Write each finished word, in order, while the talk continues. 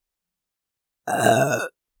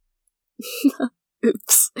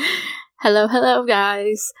Oops. Hello,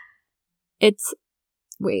 guys.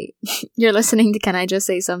 Wait, you're listening to Can I Just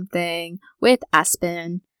Say Something with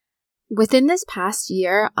Aspen. Within this past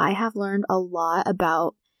year, I have learned a lot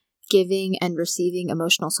about giving and receiving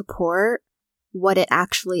emotional support, what it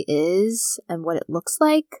actually is, and what it looks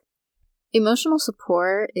like. Emotional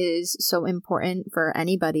support is so important for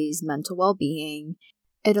anybody's mental well-being.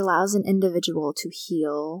 It allows an individual to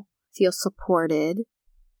heal, feel supported,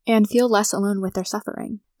 and feel less alone with their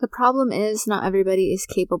suffering. The problem is not everybody is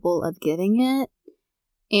capable of giving it,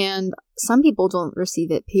 and some people don't receive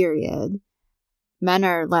it, period. Men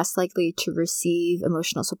are less likely to receive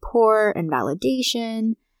emotional support and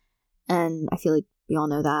validation, and I feel like we all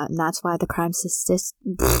know that, and that's why the crime statistics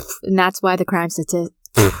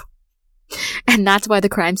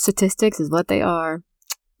is what they are.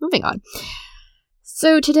 Moving on.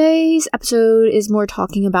 So today's episode is more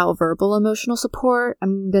talking about verbal emotional support.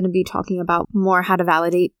 I'm going to be talking about more how to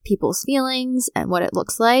validate people's feelings and what it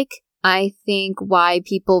looks like. I think why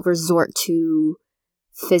people resort to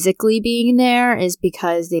physically being there is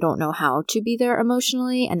because they don't know how to be there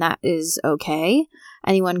emotionally, and that is okay.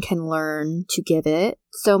 Anyone can learn to give it.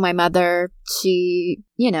 So my mother, she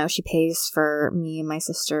pays for me and my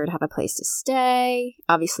sister to have a place to stay.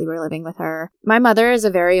 Obviously, we're living with her. My mother is a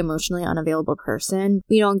very emotionally unavailable person.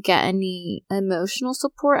 We don't get any emotional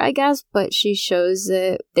support, I guess, but she shows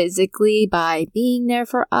it physically by being there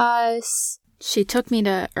for us. She took me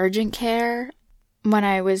to urgent care when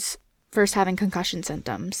I was first having concussion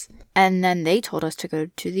symptoms. And then they told us to go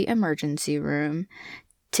to the emergency room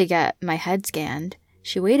to get my head scanned.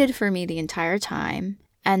 She waited for me the entire time.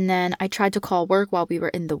 And then I tried to call work while we were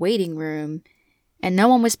in the waiting room. And no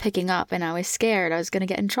one was picking up, and I was scared I was going to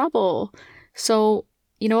get in trouble. So,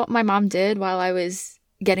 you know what my mom did while I was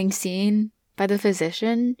getting seen by the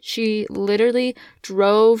physician? She literally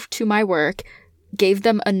drove to my work, gave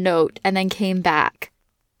them a note, and then came back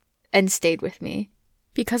and stayed with me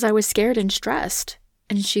because I was scared and stressed,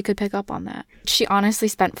 and she could pick up on that. She honestly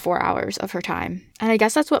spent 4 hours of her time, and I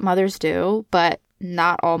guess that's what mothers do, but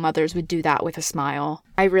not all mothers would do that with a smile.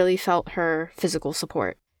 I really felt her physical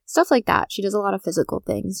support. Stuff like that. She does a lot of physical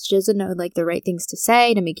things. She doesn't know the right things to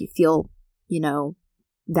say to make you feel,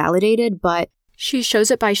 validated, but she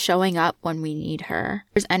shows it by showing up when we need her.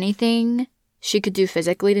 If there's anything she could do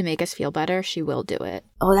physically to make us feel better, she will do it.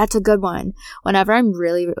 Oh, that's a good one. Whenever I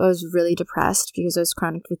was really depressed because I was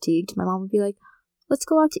chronic fatigued, my mom would be like, let's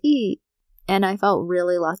go out to eat. And I felt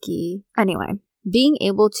really lucky. Anyway, being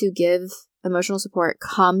able to give emotional support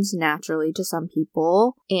comes naturally to some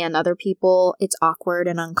people, and other people it's awkward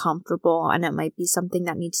and uncomfortable, and it might be something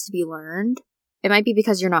that needs to be learned. It might be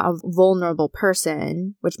because you're not a vulnerable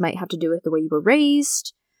person, which might have to do with the way you were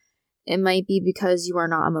raised. It might be because you are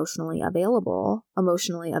not emotionally available,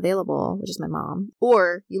 which is my mom.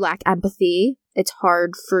 Or you lack empathy. It's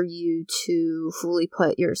hard for you to fully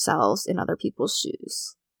put yourselves in other people's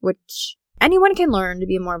shoes, which anyone can learn to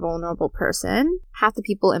be a more vulnerable person. Half the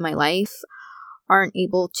people in my life aren't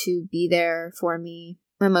able to be there for me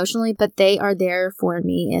emotionally, but they are there for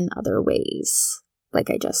me in other ways. Like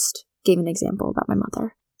I just gave an example about my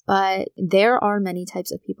mother. But there are many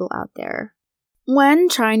types of people out there. When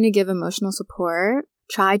trying to give emotional support,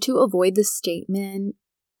 try to avoid the statement,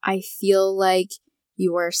 I feel like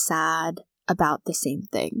you are sad about the same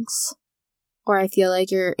things. Or I feel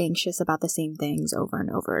like you're anxious about the same things over and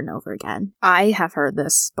over and over again. I have heard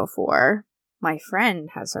this before. My friend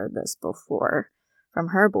has heard this before from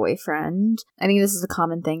her boyfriend. I think this is a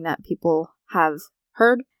common thing that people have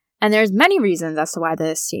heard. And there's many reasons as to why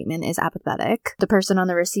this statement is apathetic. The person on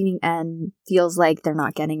the receiving end feels like they're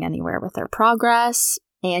not getting anywhere with their progress,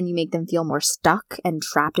 and you make them feel more stuck and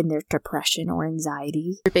trapped in their depression or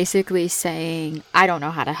anxiety. You're basically saying, I don't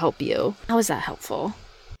know how to help you. How is that helpful?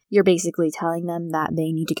 You're basically telling them that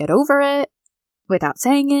they need to get over it without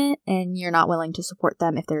saying it, and you're not willing to support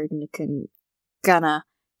them if they're gonna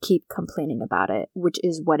keep complaining about it, which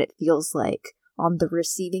is what it feels like on the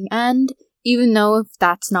receiving end. Even though if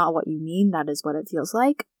that's not what you mean, that is what it feels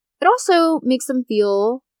like. It also makes them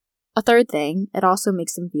feel, a third thing, it also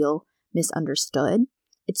makes them feel misunderstood.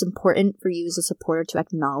 It's important for you as a supporter to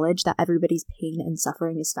acknowledge that everybody's pain and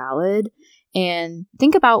suffering is valid, and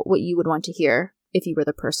think about what you would want to hear if you were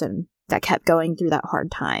the person that kept going through that hard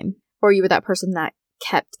time, or you were that person that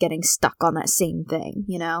kept getting stuck on that same thing,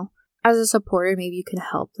 As a supporter, maybe you can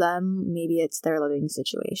help them. Maybe it's their living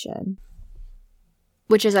situation,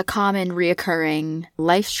 which is a common reoccurring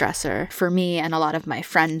life stressor for me and a lot of my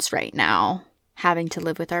friends right now, having to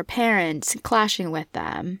live with our parents, clashing with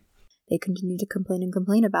them. They continue to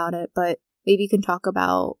complain about it, but maybe you can talk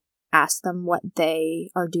about ask them what they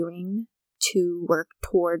are doing to work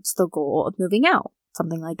towards the goal of moving out,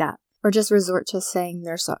 something like that. Or just resort to saying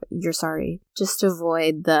you're sorry, just to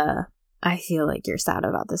avoid the, I feel like you're sad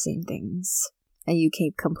about the same things, and you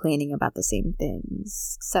keep complaining about the same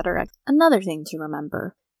things, etc. Another thing to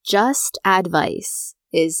remember, just advice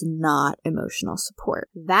is not emotional support.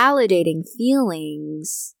 Validating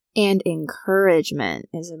feelings and encouragement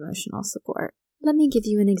is emotional support. Let me give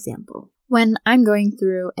you an example. When I'm going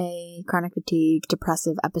through a chronic fatigue,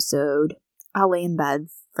 depressive episode, I'll lay in bed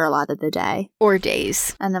for a lot of the day. Or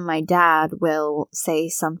days. And then my dad will say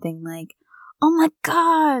something like, "Oh my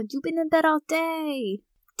God, you've been in bed all day.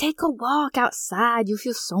 Take a walk outside. You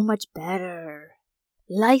feel so much better.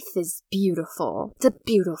 Life is beautiful. It's a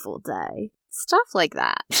beautiful day." Stuff like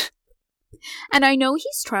that. And I know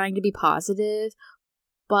he's trying to be positive,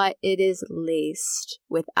 but it is laced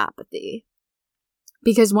with apathy.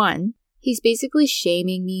 Because one, he's basically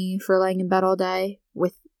shaming me for laying in bed all day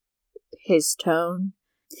with his tone.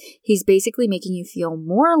 He's basically making you feel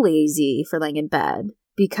more lazy for laying in bed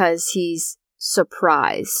because he's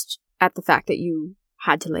surprised at the fact that you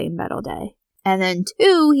had to lay in bed all day. And then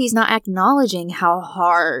two, he's not acknowledging how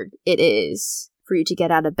hard it is for you to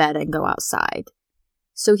get out of bed and go outside.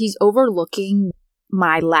 So he's overlooking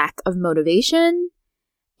my lack of motivation,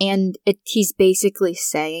 and he's basically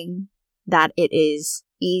saying that it is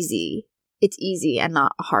easy. It's easy and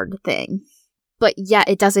not a hard thing. But yet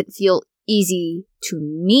it doesn't feel easy to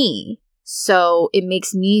me. So it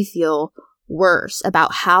makes me feel worse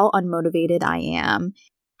about how unmotivated I am,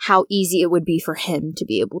 how easy it would be for him to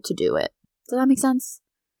be able to do it. Does that make sense?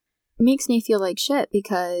 It makes me feel like shit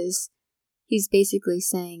because he's basically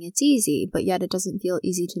saying it's easy, but yet it doesn't feel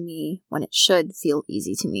easy to me when it should feel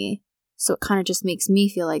easy to me. So it kind of just makes me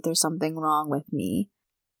feel like there's something wrong with me.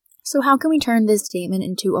 So how can we turn this statement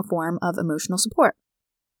into a form of emotional support?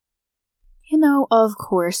 Of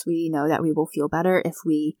course we know that we will feel better if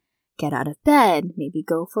we get out of bed, maybe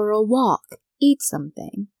go for a walk, eat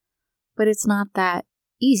something. But it's not that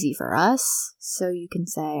easy for us. So you can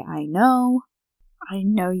say, I know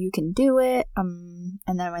you can do it.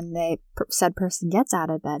 And then when the said person gets out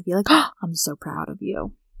of bed, be like, "Oh, I'm so proud of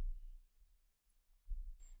you."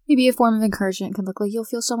 Maybe a form of encouragement can look like, "You'll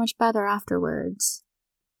feel so much better afterwards.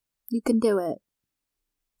 You can do it."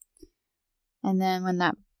 And then when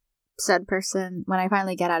that said person, when I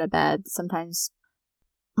finally get out of bed, sometimes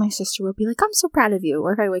my sister will be like, "I'm so proud of you."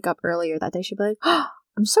 Or if I wake up earlier that day, she'll be like, "Oh,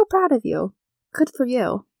 I'm so proud of you. Good for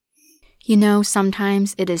you."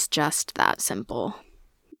 Sometimes it is just that simple.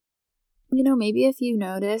 Maybe if you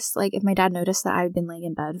notice, like if my dad noticed that I've been laying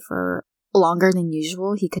in bed for longer than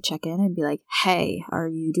usual, he could check in and be like, "Hey, are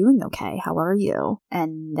you doing okay? How are you?"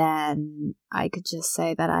 And then I could just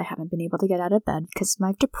say that I haven't been able to get out of bed because of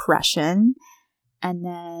my depression. And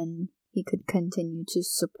then he could continue to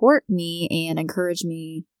support me and encourage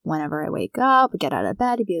me whenever I wake up, get out of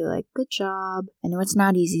bed. He'd be like, "Good job. I know it's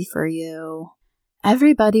not easy for you."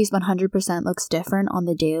 Everybody's 100% looks different on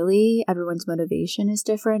the daily. Everyone's motivation is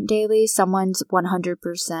different daily. Someone's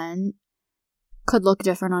 100% could look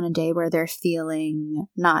different on a day where they're feeling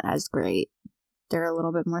not as great. They're a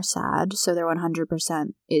little bit more sad. So their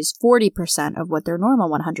 100% is 40% of what their normal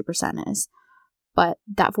 100% is. But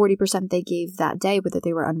that 40% they gave that day, whether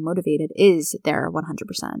they were unmotivated, is their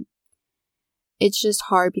 100%. It's just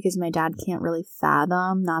hard because my dad can't really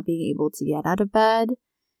fathom not being able to get out of bed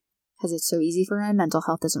because it's so easy for him. Mental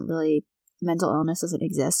illness doesn't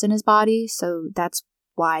exist in his body. So that's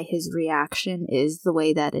why his reaction is the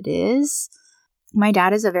way that it is. My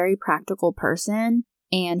dad is a very practical person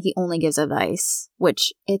and he only gives advice,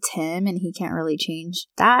 which it's him and he can't really change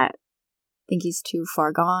that. I think he's too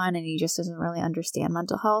far gone and he just doesn't really understand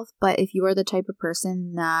mental health. But if you are the type of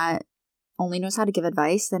person that only knows how to give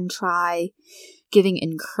advice, then try giving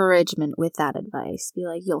encouragement with that advice. Be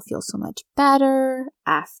like, "You'll feel so much better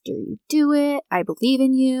after you do it. I believe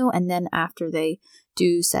in you." And then after they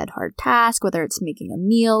do said hard task, whether it's making a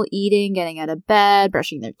meal, eating, getting out of bed,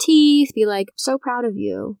 brushing their teeth, be like, "So proud of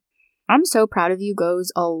you." "I'm so proud of you"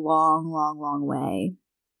 goes a long, long, long way.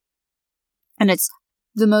 And it's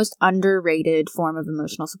the most underrated form of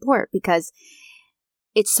emotional support because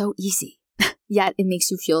it's so easy. Yet it makes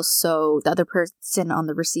you feel the other person on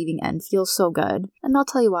the receiving end feels so good. And I'll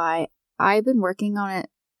tell you why. I've been working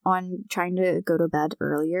on trying to go to bed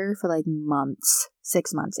earlier for like months,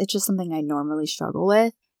 6 months. It's just something I normally struggle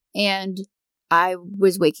with. And I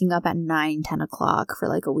was waking up at 9, 10 o'clock for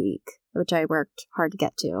like a week, which I worked hard to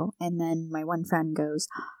get to. And then my one friend goes,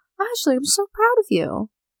 "Ashley, I'm so proud of you."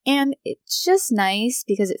 And it's just nice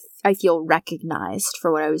because I feel recognized for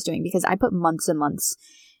what I was doing because I put months and months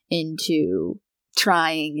into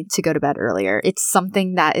trying to go to bed earlier. It's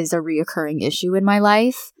something that is a reoccurring issue in my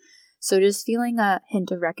life. So just feeling a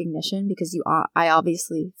hint of recognition, because I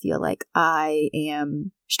obviously feel like I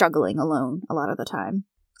am struggling alone a lot of the time.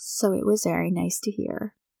 So it was very nice to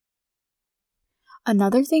hear.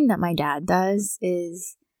 Another thing that my dad does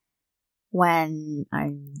is when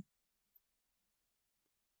I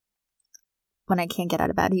can't get out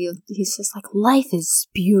of bed, he's just like, life is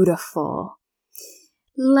beautiful.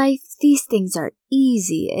 These things are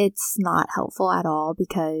easy. It's not helpful at all,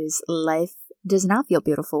 because life does not feel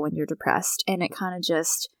beautiful when you're depressed. And it kind of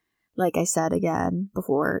just, like I said again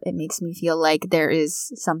before, it makes me feel like there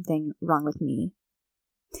is something wrong with me.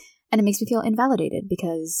 And it makes me feel invalidated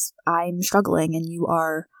because I'm struggling and you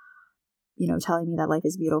are, telling me that life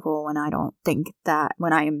is beautiful when I don't think that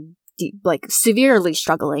when I am severely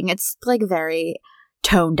struggling. It's like very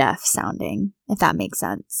tone deaf sounding, if that makes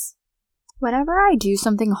sense. Whenever I do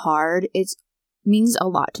something hard, it means a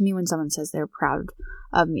lot to me when someone says they're proud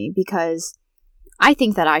of me, because I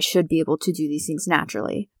think that I should be able to do these things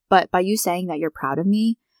naturally. But by you saying that you're proud of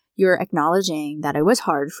me, you're acknowledging that it was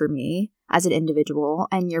hard for me as an individual,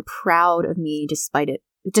 and you're proud of me despite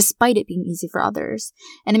it being easy for others.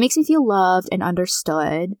 And it makes me feel loved and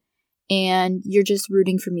understood, and you're just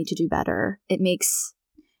rooting for me to do better. It makes,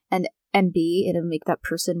 and it'll make that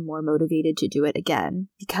person more motivated to do it again,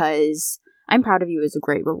 because I'm proud of you is a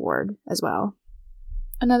great reward as well.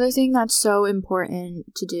 Another thing that's so important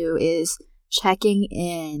to do is checking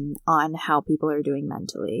in on how people are doing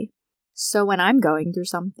mentally. So when I'm going through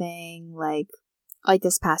something like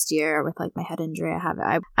this past year with my head injury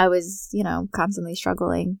I was, constantly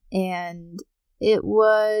struggling, and it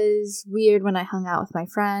was weird when I hung out with my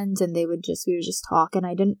friends and we would just talk, and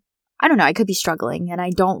I don't know, I could be struggling, and I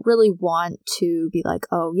don't really want to be like,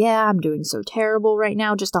 oh yeah, I'm doing so terrible right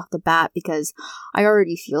now just off the bat, because I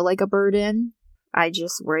already feel like a burden. I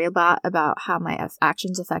just worry about how my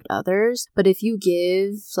actions affect others. But if you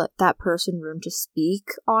give that person room to speak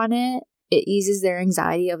on it, it eases their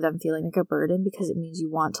anxiety of them feeling like a burden, because it means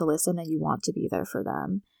you want to listen and you want to be there for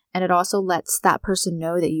them. And it also lets that person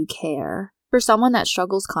know that you care. For someone that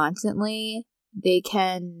struggles constantly, they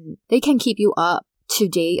can keep you up to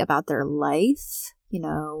date about their life,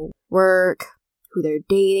 work, who they're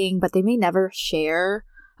dating, but they may never share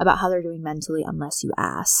about how they're doing mentally unless you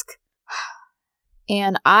ask.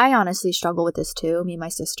 And I honestly struggle with this too. Me and my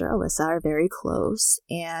sister Alyssa are very close,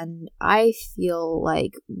 and I feel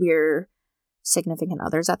like we're significant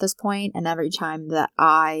others at this point, and every time that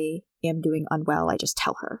I am doing unwell, I just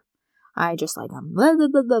tell her. I'm blah, blah,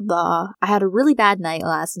 blah, blah, blah. I had a really bad night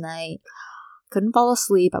last night. Couldn't fall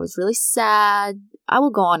asleep. I was really sad. I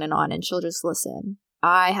will go on, and she'll just listen.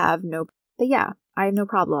 I have no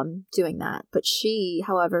problem doing that. But she,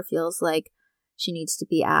 however, feels like she needs to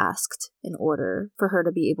be asked in order for her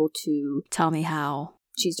to be able to tell me how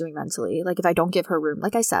she's doing mentally. Like, if I don't give her room,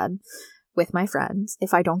 like I said, with my friends,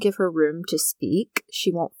 if I don't give her room to speak,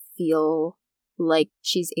 she won't feel like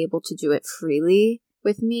she's able to do it freely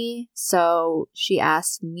with me. So she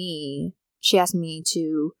asked me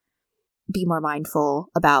to be more mindful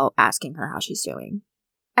about asking her how she's doing.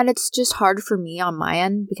 And it's just hard for me on my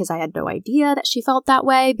end, because I had no idea that she felt that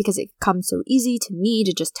way, because it comes so easy to me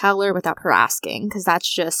to just tell her without her asking, because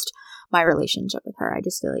that's just my relationship with her. I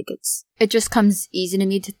just feel like it just comes easy to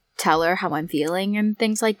me to tell her how I'm feeling and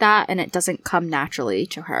things like that, and it doesn't come naturally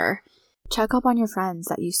to her. Check up on your friends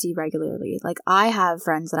that you see regularly. Like, I have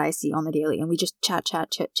friends that I see on the daily, and we just chat.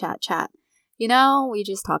 We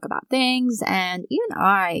just talk about things, and even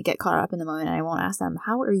I get caught up in the moment, and I won't ask them,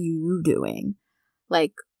 how are you doing?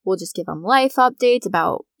 Like, we'll just give them life updates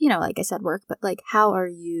about, like I said, work, but how are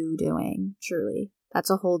you doing? Truly. That's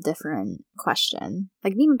a whole different question.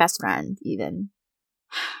 Like, being my best friend, even.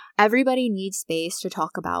 Everybody needs space to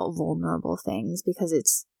talk about vulnerable things, because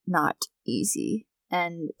it's not easy.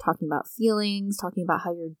 And talking about feelings, talking about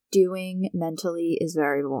how you're doing mentally is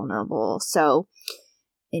very vulnerable. So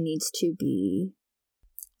it needs to be,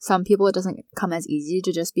 some people it doesn't come as easy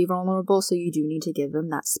to just be vulnerable. So you do need to give them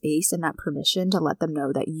that space and that permission to let them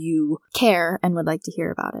know that you care and would like to hear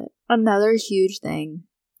about it. Another huge thing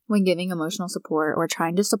when giving emotional support or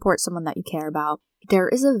trying to support someone that you care about, there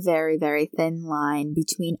is a very, very thin line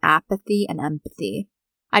between apathy and empathy.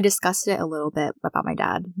 I discussed it a little bit about my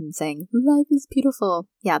dad and saying, life is beautiful.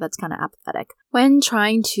 Yeah, that's kind of apathetic. When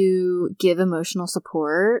trying to give emotional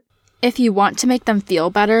support, if you want to make them feel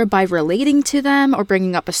better by relating to them or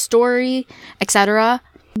bringing up a story, etc.,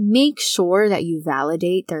 make sure that you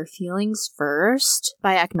validate their feelings first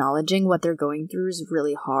by acknowledging what they're going through is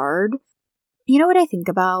really hard. You know what I think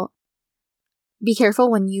about? be careful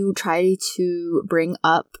when you try to bring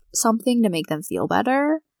up something to make them feel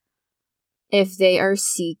better. If they are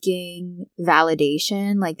seeking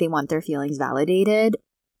validation, like they want their feelings validated,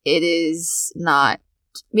 it is not.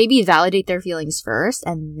 Maybe validate their feelings first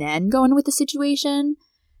and then go in with the situation.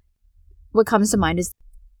 What comes to mind is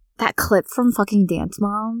that clip from fucking Dance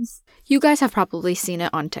Moms. You guys have probably seen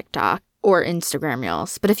it on TikTok or Instagram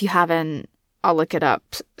Reels, but if you haven't, I'll look it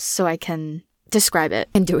up so I can describe it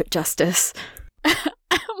and do it justice.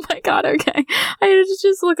 Oh my god, okay. I had to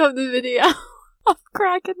just look up the video. I'm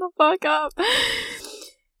cracking the fuck up.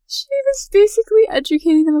 She was basically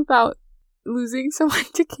educating them about losing someone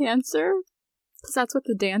to cancer, because that's what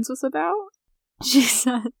the dance was about. She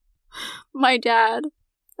said, my dad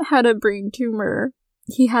had a brain tumor.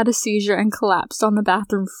 He had a seizure and collapsed on the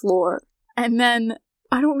bathroom floor. And then,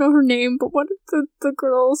 I don't know her name, but one of the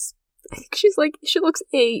girls, I think she looks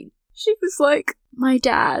 8. She was like, my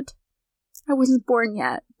dad, I wasn't born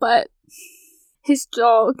yet, but his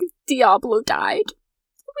dog, Diablo, died.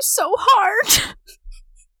 It was so hard.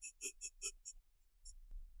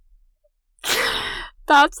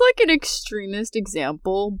 That's like an extremist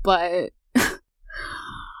example, but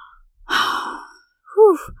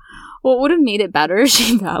what would have made it better if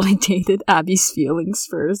she validated Abby's feelings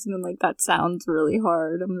first and then like, that sounds really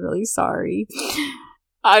hard, I'm really sorry.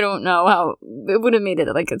 I don't know how it would have made it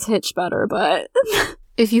like a titch better, but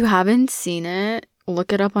if you haven't seen it,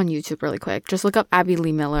 look it up on YouTube really quick. Just look up Abby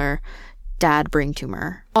Lee Miller, dad brain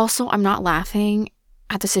tumor. Also, I'm not laughing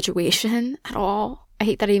at the situation at all. I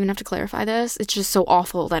hate that I even have to clarify this. It's just so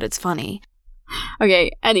awful that it's funny.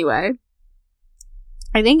 Okay, anyway.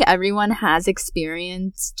 I think everyone has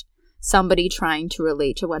experienced somebody trying to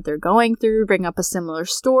relate to what they're going through, bring up a similar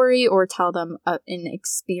story, or tell them an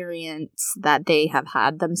experience that they have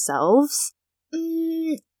had themselves.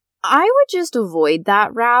 I would just avoid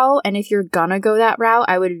that route, and if you're gonna go that route,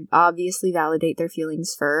 I would obviously validate their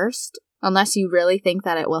feelings first, unless you really think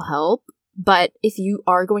that it will help. But if you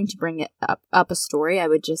are going to bring it up a story, I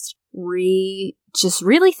would just really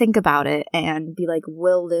think about it and be like,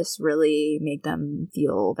 will this really make them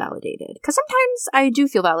feel validated? Because sometimes I do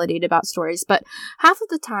feel validated about stories, but half of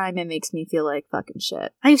the time it makes me feel like fucking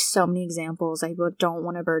shit. I have so many examples. I don't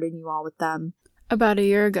want to burden you all with them. About a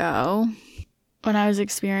year ago, when I was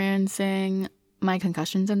experiencing my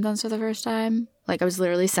concussion symptoms for the first time, like I was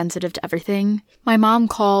literally sensitive to everything, my mom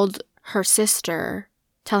called her sister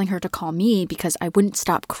telling her to call me because I wouldn't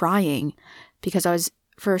stop crying because I was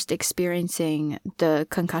first experiencing the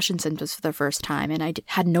concussion symptoms for the first time and I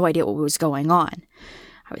had no idea what was going on.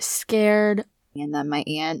 I was scared. And then my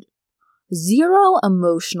aunt, zero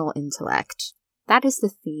emotional intellect. That is the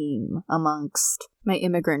theme amongst my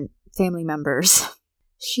immigrant family members.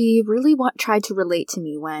 She really tried to relate to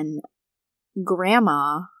me when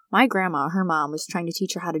my grandma, her mom, was trying to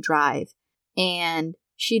teach her how to drive. And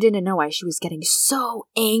she didn't know why she was getting so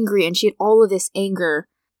angry, and she had all of this anger.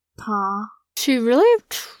 She really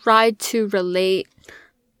tried to relate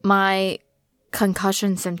my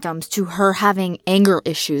concussion symptoms to her having anger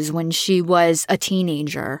issues when she was a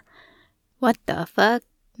teenager. What the fuck?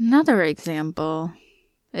 Another example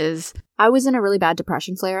is I was in a really bad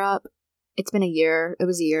depression flare-up. It's been a year. It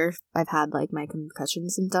was a year I've had like my concussion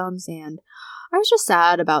symptoms, and I was just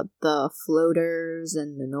sad about the floaters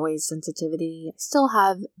and the noise sensitivity. I still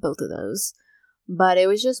have both of those, but it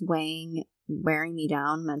was just wearing me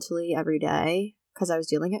down mentally every day because I was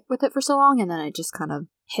dealing with it for so long, and then it just kind of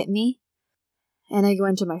hit me. And I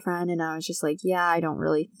went to my friend and I was just like, yeah, I don't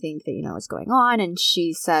really think that you know what's going on. And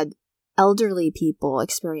she said, elderly people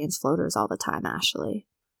experience floaters all the time, Ashley.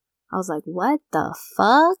 I was like, what the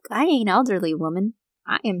fuck? I ain't elderly, woman.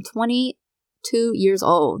 I am 22 years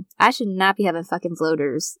old. I should not be having fucking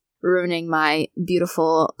floaters ruining my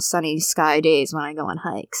beautiful sunny sky days when I go on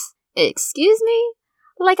hikes. Excuse me?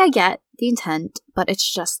 Like, I get the intent, but it's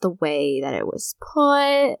just the way that it was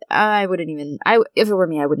put. If it were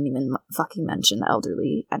me, I wouldn't even fucking mention the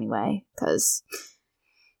elderly anyway, because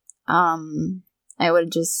I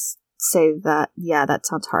would just say that, yeah, that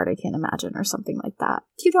sounds hard, I can't imagine, or something like that.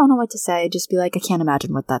 If you don't know what to say, just be like, I can't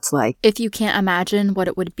imagine what that's like. If you can't imagine what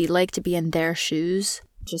it would be like to be in their shoes,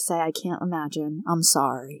 just say, I can't imagine, I'm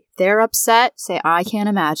sorry. They're upset, say, I can't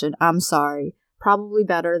imagine, I'm sorry. Probably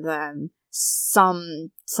better than some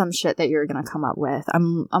shit that you're gonna come up with.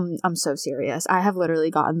 I'm so serious. I have literally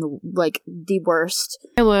gotten the worst.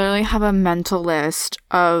 I literally have a mental list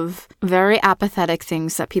of very apathetic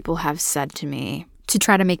things that people have said to me to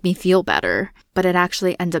try to make me feel better, but it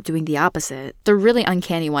actually ends up doing the opposite. The really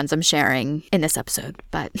uncanny ones I'm sharing in this episode,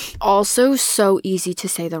 but also so easy to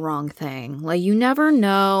say the wrong thing. Like, you never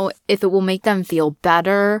know if it will make them feel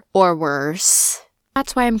better or worse.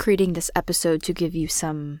 That's why I'm creating this episode, to give you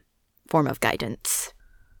some form of guidance.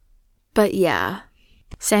 But yeah,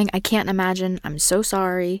 saying I can't imagine, I'm so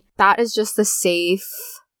sorry. That is just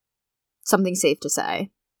something safe to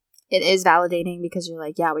say. It is validating because you're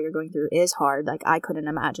like, yeah, what you're going through is hard. Like, I couldn't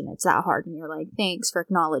imagine it's that hard. And you're like, thanks for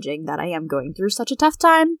acknowledging that I am going through such a tough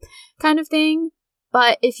time, kind of thing.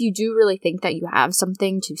 But if you do really think that you have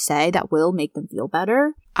something to say that will make them feel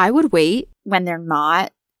better, I would wait when they're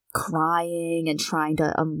not crying and trying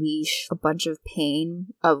to unleash a bunch of pain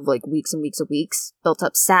of like weeks and weeks of weeks, built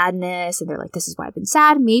up sadness. And they're like, this is why I've been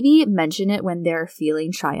sad. Maybe mention it when they're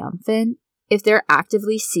feeling triumphant. If they're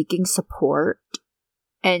actively seeking support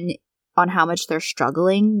and on how much they're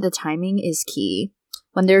struggling, the timing is key.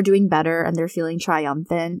 When they're doing better and they're feeling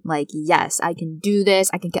triumphant, like, yes, I can do this,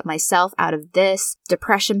 I can get myself out of this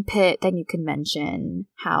depression pit, then you can mention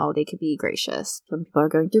how they could be gracious. Some people are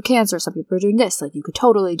going through cancer, some people are doing this, like, you could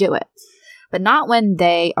totally do it. But not when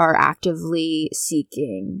they are actively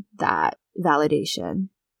seeking that validation.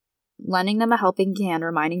 Lending them a helping hand,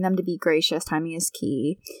 reminding them to be gracious, timing is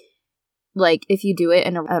key. Like, if you do it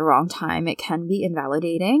at a wrong time, it can be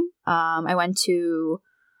invalidating. I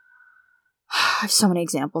have so many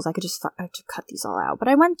examples. I have to cut these all out. But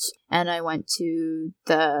I went to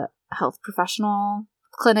the health professional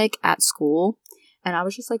clinic at school, and I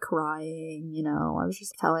was just like crying, you know. I was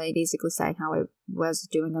just basically saying how I was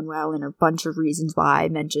doing unwell and a bunch of reasons why. I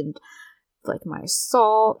mentioned like my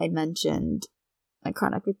assault. I mentioned my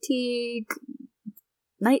chronic fatigue,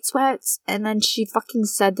 night sweats, and then she fucking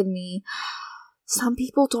said to me, some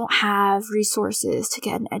people don't have resources to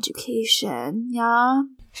get an education, yeah?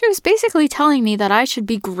 She was basically telling me that I should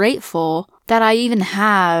be grateful that I even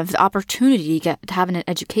have the opportunity to have an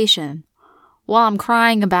education while I'm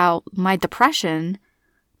crying about my depression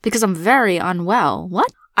because I'm very unwell.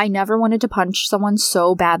 What? I never wanted to punch someone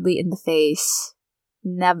so badly in the face.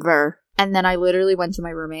 Never. And then I literally went to my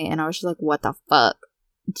roommate and I was just like, what the fuck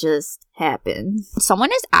just happened?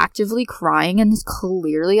 Someone is actively crying and is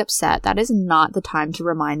clearly upset. That is not the time to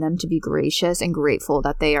remind them to be gracious and grateful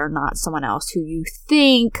that they are not someone else who you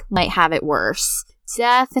think might have it worse.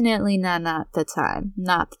 Definitely not the time.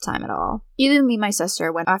 Not the time at all. Even me and my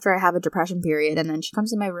sister, when after I have a depression period and then she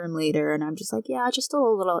comes in my room later and I'm just like, yeah, just a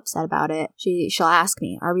little upset about it. She'll ask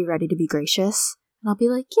me, are we ready to be gracious? And I'll be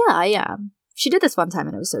like, yeah, I am. She did this one time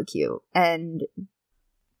and it was so cute. And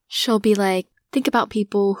she'll be like, think about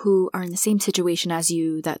people who are in the same situation as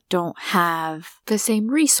you that don't have the same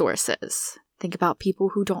resources. Think about people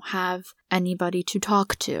who don't have anybody to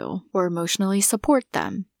talk to or emotionally support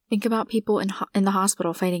them. Think about people in the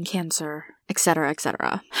hospital fighting cancer, etc.,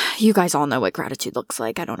 etc. You guys all know what gratitude looks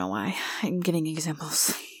like. I don't know why I'm giving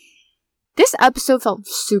examples. This episode felt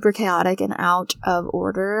super chaotic and out of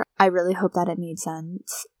order. I really hope that it made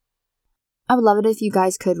sense. I would love it if you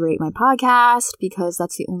guys could rate my podcast because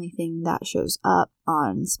that's the only thing that shows up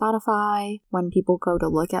on Spotify when people go to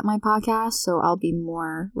look at my podcast. So I'll be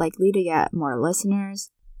more likely to get more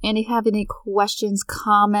listeners. And if you have any questions,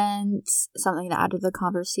 comments, something to add to the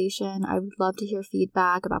conversation, I would love to hear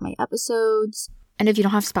feedback about my episodes. And if you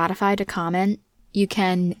don't have Spotify to comment, you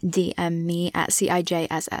can DM me at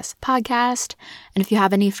CIJSS Podcast. And if you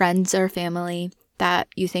have any friends or family that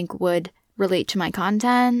you think would relate to my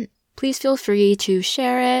content, please feel free to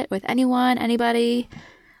share it with anyone, anybody.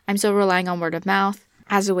 I'm still relying on word of mouth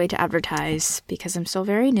as a way to advertise because I'm still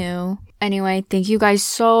very new. Anyway, thank you guys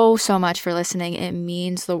so much for listening. It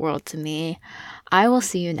means the world to me. I will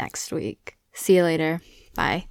see you next week. See you later. Bye.